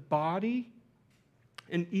is a body,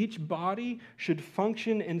 and each body should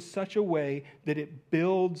function in such a way that it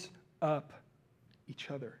builds up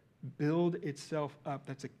each other, build itself up.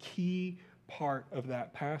 That's a key part of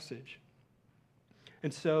that passage.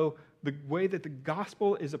 And so the way that the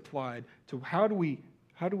gospel is applied to how do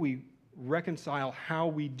we reconcile how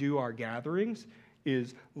we do our gatherings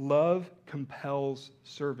is love compels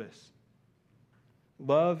service.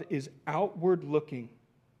 Love is outward looking.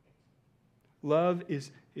 Love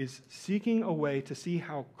is seeking a way to see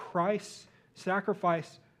how Christ's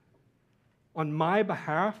sacrifice on my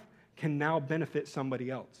behalf can now benefit somebody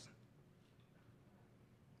else.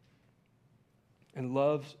 And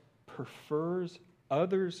love prefers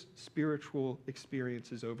others' spiritual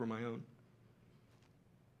experiences over my own.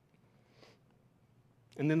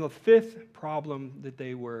 And then the fifth problem that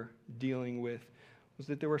they were dealing with was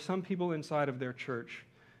that there were some people inside of their church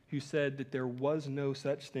who said that there was no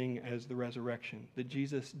such thing as the resurrection, that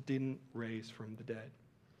Jesus didn't raise from the dead.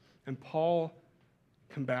 And Paul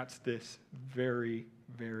combats this very,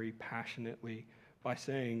 very passionately by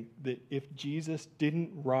saying that if Jesus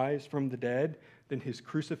didn't rise from the dead, then his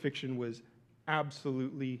crucifixion was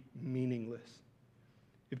absolutely meaningless.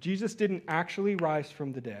 If Jesus didn't actually rise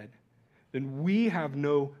from the dead, then we have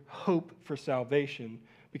no hope for salvation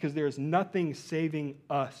because there is nothing saving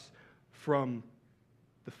us from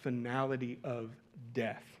the finality of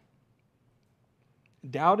death.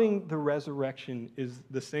 Doubting the resurrection is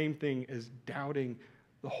the same thing as doubting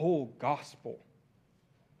the whole gospel.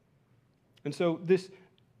 And so this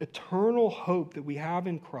eternal hope that we have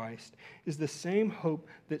in Christ is the same hope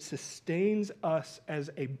that sustains us as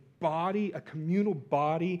a body, a communal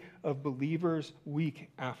body of believers week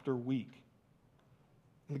after week.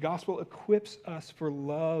 The gospel equips us for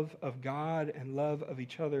love of God and love of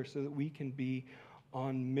each other so that we can be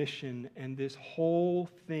on mission. And this whole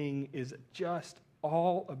thing is just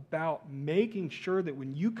all about making sure that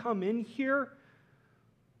when you come in here,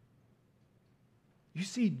 you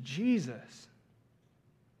see Jesus.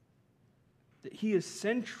 That he is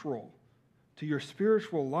central to your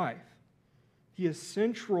spiritual life. He is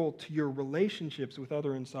central to your relationships with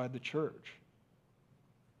others inside the church.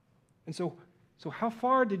 And so how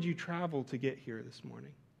far did you travel to get here this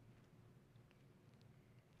morning?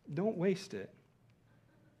 Don't waste it.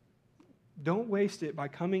 Don't waste it by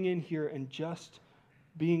coming in here and just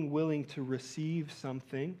being willing to receive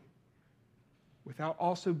something without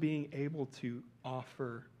also being able to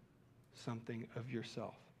offer something of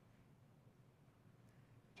yourself.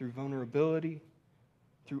 Through vulnerability,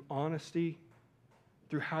 through honesty,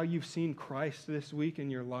 through how you've seen Christ this week in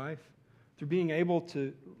your life, through being able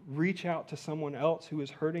to reach out to someone else who is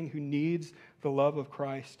hurting, who needs the love of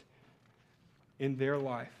Christ in their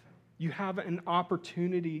life. You have an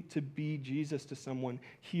opportunity to be Jesus to someone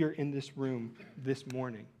here in this room this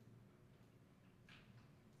morning.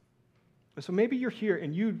 And so maybe you're here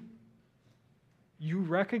and you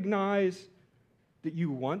recognize that you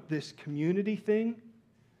want this community thing,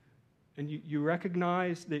 and you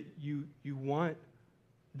recognize that you want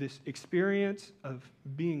this experience of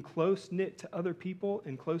being close-knit to other people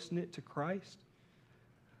and close-knit to Christ.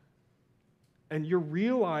 And you're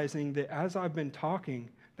realizing that as I've been talking,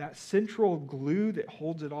 that central glue that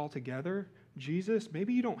holds it all together, Jesus,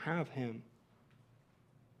 maybe you don't have him.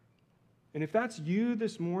 And if that's you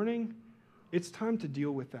this morning, it's time to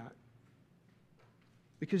deal with that.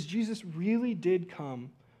 Because Jesus really did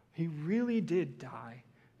come. He really did die.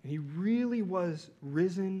 And he really was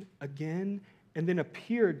risen again and then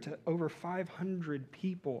appeared to over 500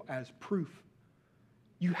 people as proof.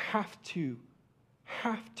 You have to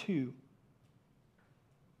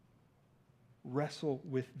wrestle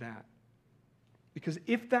with that. Because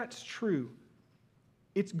if that's true,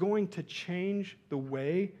 it's going to change the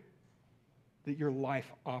way that your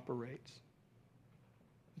life operates.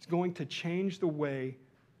 It's going to change the way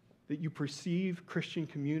that you perceive Christian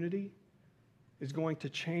community. It's going to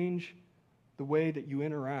change the way that you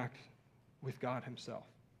interact with God himself.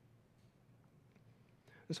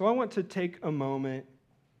 And so I want to take a moment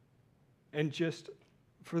and just,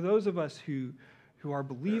 for those of us who are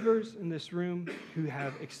believers in this room, who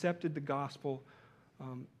have accepted the gospel,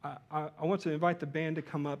 I want to invite the band to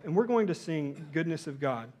come up, and we're going to sing Goodness of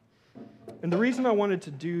God. And the reason I wanted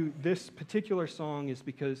to do this particular song is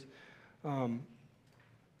because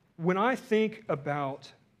when I think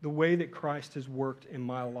about the way that Christ has worked in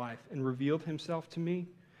my life and revealed himself to me,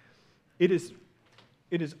 it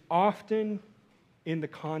is often in the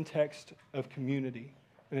context of community,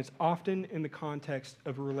 and it's often in the context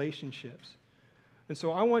of relationships. And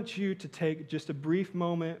so I want you to take just a brief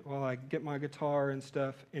moment while I get my guitar and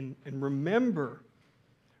stuff and remember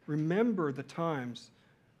the times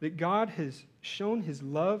that God has shown his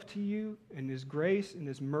love to you and his grace and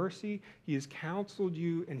his mercy. He has counseled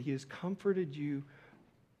you and he has comforted you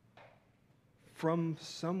from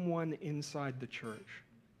someone inside the church.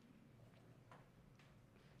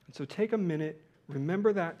 And so take a minute,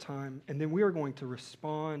 remember that time, and then we are going to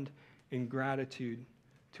respond in gratitude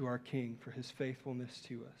to our King for his faithfulness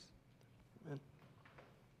to us. Amen.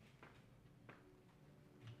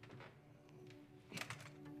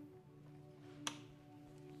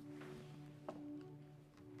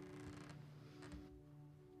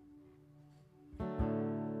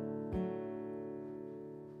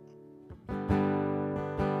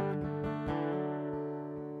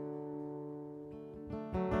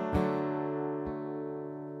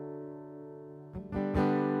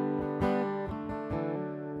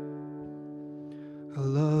 I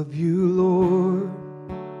love you, Lord.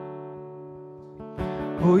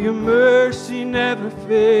 Oh, your mercy never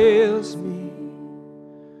fails me.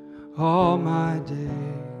 All my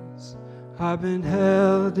days I've been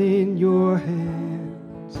held in your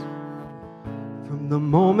hands. From the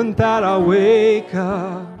moment that I wake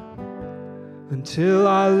up until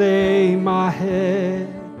I lay my head,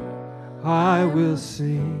 I will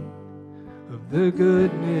sing of the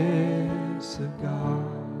goodness of God.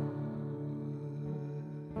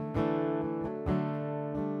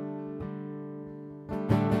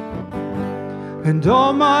 And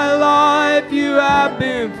all my life you have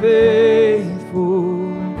been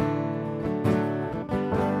faithful.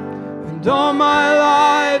 And all my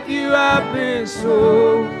life you have been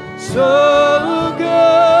so, so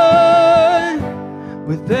good.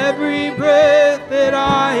 With every breath that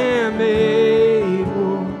I am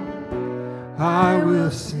able, I will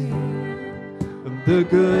sing of the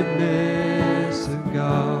goodness of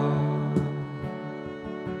God.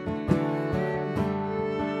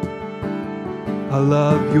 I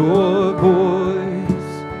love your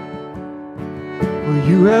voice. Well,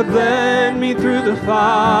 you have led me through the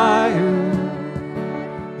fire.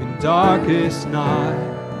 In darkest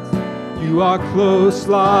nights, you are close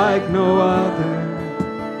like no other.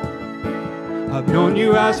 I've known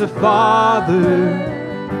you as a father.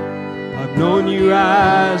 I've known you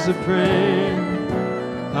as a friend.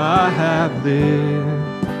 I have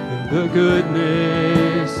lived in the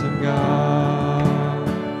goodness of God.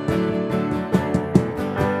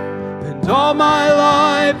 All my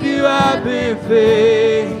life you have been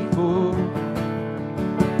faithful.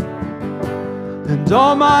 And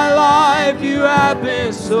all my life you have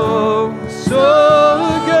been so,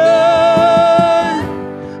 so good.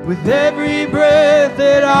 With every breath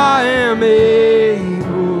that I am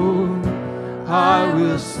able, I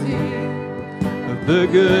will sing of the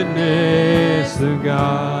goodness of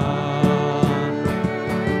God.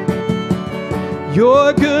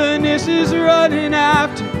 Your goodness is running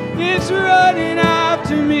after, it's running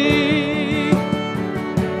after me.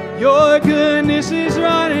 Your goodness is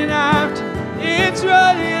running after, it's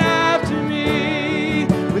running after me.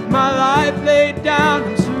 With my life laid down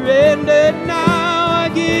and surrendered now, I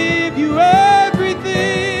give you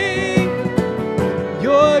everything.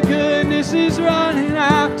 Your goodness is running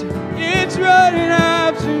after, it's running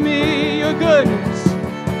after me. Your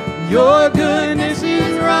goodness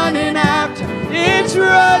is running after, it's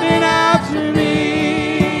running after me.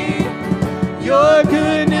 Your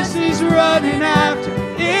goodness is running after,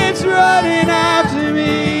 it's running after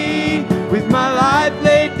me. With my life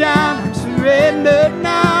laid down and surrendered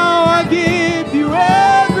now, I give you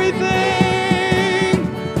everything.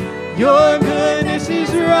 Your goodness is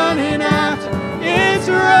running after, it's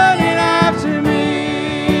running after me.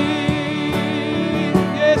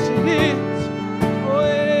 Yes, it is. Oh,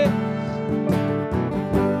 it is.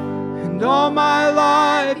 And all my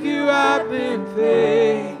life you have been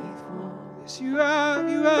faithful. You have.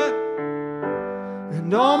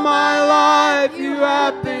 And all my life you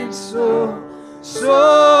have been so,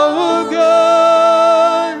 so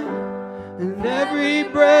good. And every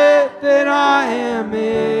breath that I am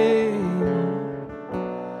able,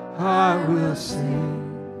 I will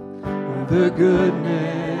sing of the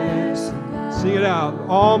goodness. Sing it out.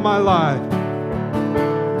 All my life.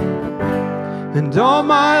 And all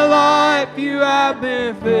my life you have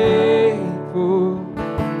been faithful.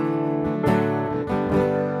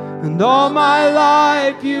 And all my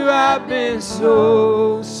life you have been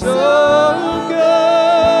so, so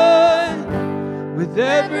good. With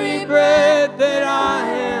every breath that I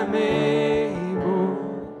am able,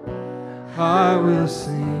 I will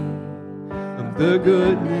sing of the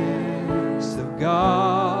goodness of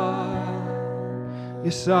God.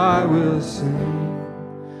 Yes, I will sing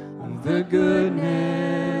of the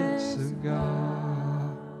goodness of God.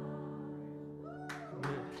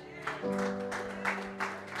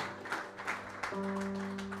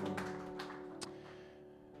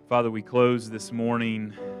 Father, we close this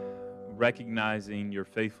morning recognizing your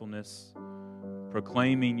faithfulness,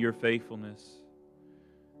 proclaiming your faithfulness.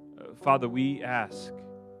 Father, we ask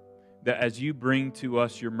that as you bring to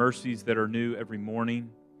us your mercies that are new every morning,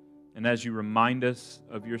 and as you remind us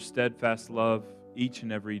of your steadfast love each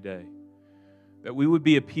and every day, that we would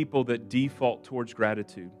be a people that default towards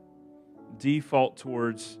gratitude, default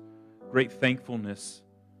towards great thankfulness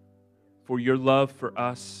for your love for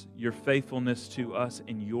us, your faithfulness to us,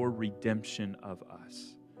 and your redemption of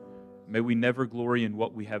us. May we never glory in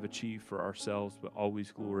what we have achieved for ourselves, but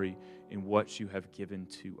always glory in what you have given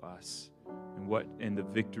to us and the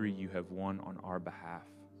victory you have won on our behalf.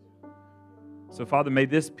 So, Father, may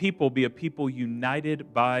this people be a people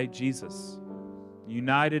united by Jesus,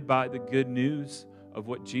 united by the good news of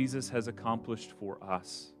what Jesus has accomplished for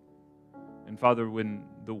us. And Father, when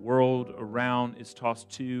the world around is tossed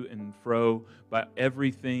to and fro by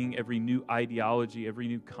everything, every new ideology, every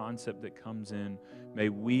new concept that comes in, may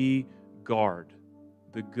we guard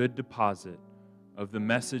the good deposit of the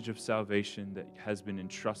message of salvation that has been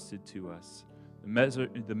entrusted to us,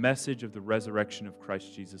 the message of the resurrection of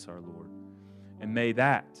Christ Jesus our Lord. And may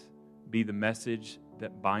that be the message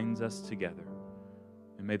that binds us together.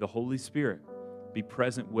 And may the Holy Spirit be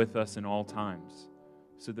present with us in all times,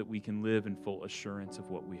 so that we can live in full assurance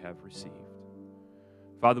of what we have received.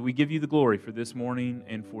 Father, we give you the glory for this morning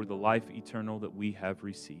and for the life eternal that we have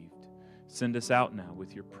received. Send us out now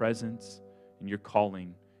with your presence and your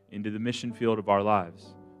calling into the mission field of our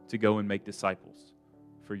lives to go and make disciples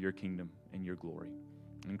for your kingdom and your glory.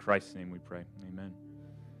 In Christ's name we pray. Amen.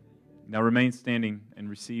 Now remain standing and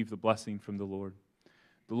receive the blessing from the Lord.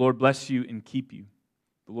 The Lord bless you and keep you.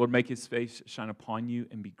 The Lord make his face shine upon you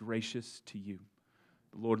and be gracious to you.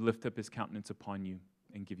 The Lord lift up his countenance upon you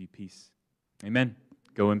and give you peace. Amen.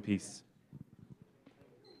 Go in peace.